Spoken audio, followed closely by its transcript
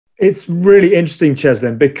It's really interesting, Ches,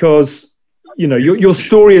 then, because your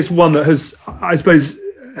story is one that has, I suppose,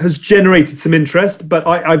 has generated some interest, but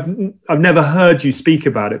I've never heard you speak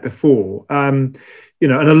about it before. And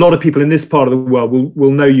a lot of people in this part of the world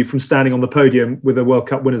will know you from standing on the podium with a World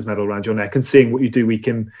Cup winners medal around your neck and seeing what you do week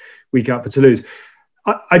in, week out for Toulouse.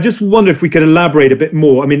 I just wonder if we could elaborate a bit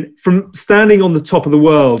more. I mean, from standing on the top of the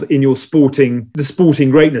world in your the sporting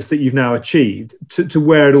greatness that you've now achieved to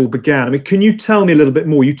where it all began. I mean, can you tell me a little bit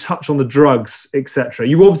more? You touch on the drugs, etc.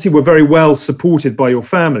 You obviously were very well supported by your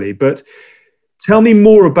family, but tell me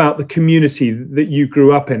more about the community that you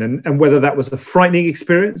grew up in and whether that was a frightening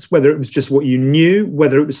experience, whether it was just what you knew,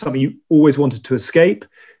 whether it was something you always wanted to escape,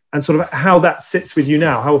 and sort of how that sits with you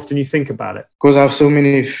now, how often you think about it. Because I have so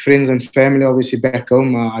many friends and family, obviously, back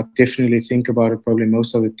home, I definitely think about it probably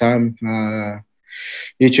most of the time,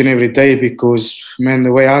 each and every day, because, man,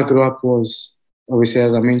 the way I grew up was, obviously,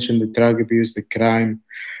 as I mentioned, the drug abuse, the crime,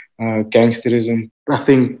 gangsterism. I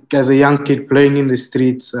think as a young kid playing in the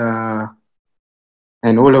streets, and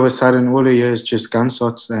all of a sudden, all the years, just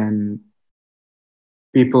gunshots and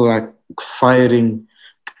people like firing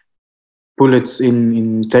bullets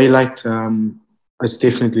in daylight. It's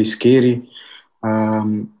definitely scary.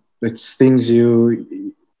 It's things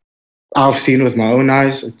I've seen with my own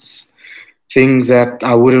eyes. It's things that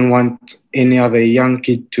I wouldn't want any other young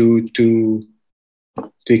kid to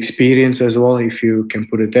experience as well, if you can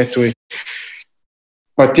put it that way.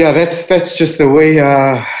 But yeah, that's just the way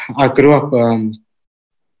I grew up.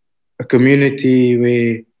 A community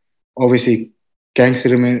where obviously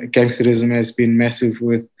gangsterism has been massive,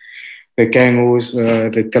 with the gang wars,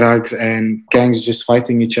 the drugs, and gangs just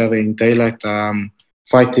fighting each other in daylight,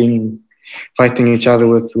 fighting each other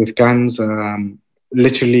with guns.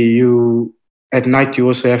 Literally, at night you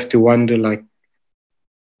also have to wonder, like,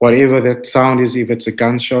 whatever that sound is, if it's a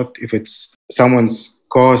gunshot, if it's someone's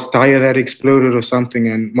car's tire that exploded or something,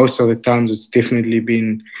 and most of the times it's definitely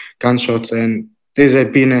been gunshots. And there's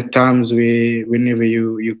been at times where whenever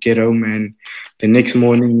you get home and the next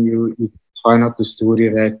morning you find out the story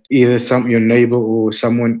that either your neighbor or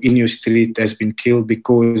someone in your street has been killed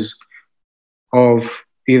because of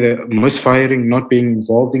either misfiring, not being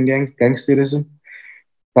involved in gangsterism,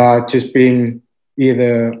 but just being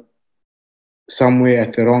either somewhere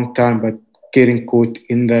at the wrong time, but getting caught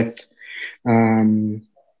in that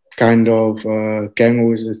kind of gang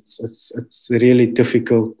wars. It's really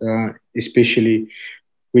difficult, especially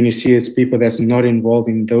when you see it's people that's not involved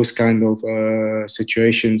in those kind of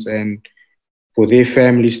situations, and for their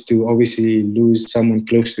families to obviously lose someone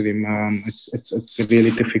close to them, it's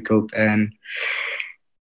really difficult. And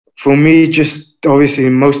for me, just obviously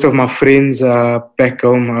most of my friends back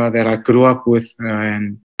home that I grew up with,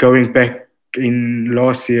 and going back in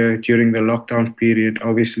last year during the lockdown period,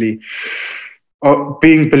 obviously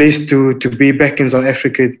being blessed to be back in South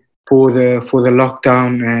Africa for the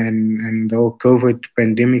lockdown and the whole COVID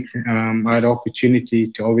pandemic. I had the opportunity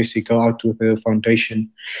to obviously go out with a foundation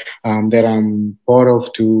that I'm part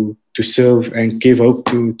of to serve and give hope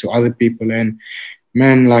to other people. And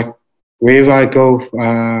man, like, wherever I go,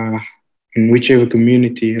 in whichever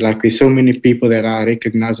community, like, there's so many people that I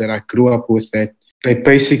recognize that I grew up with that they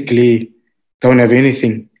basically don't have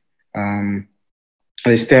anything.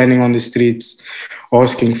 They're standing on the streets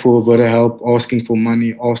asking for a bit of help, asking for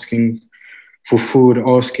money, asking for food,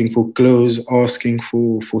 asking for clothes, asking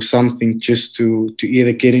for something just to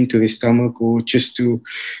either get into their stomach or just to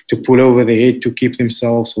pull over their head to keep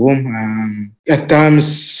themselves warm. At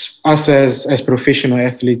times, us as professional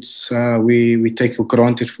athletes, we take for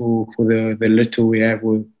granted for the little we have.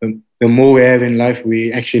 The more we have in life,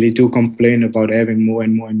 we actually do complain about having more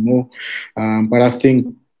and more and more. But I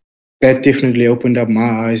think that definitely opened up my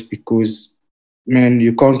eyes, because, man,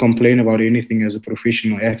 you can't complain about anything as a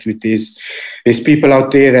professional athlete. There's people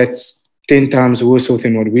out there that's 10 times worse off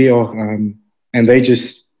than what we are, and they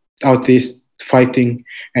just out there fighting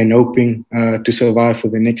and hoping to survive for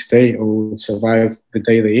the next day or survive the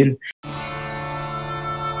day they're in.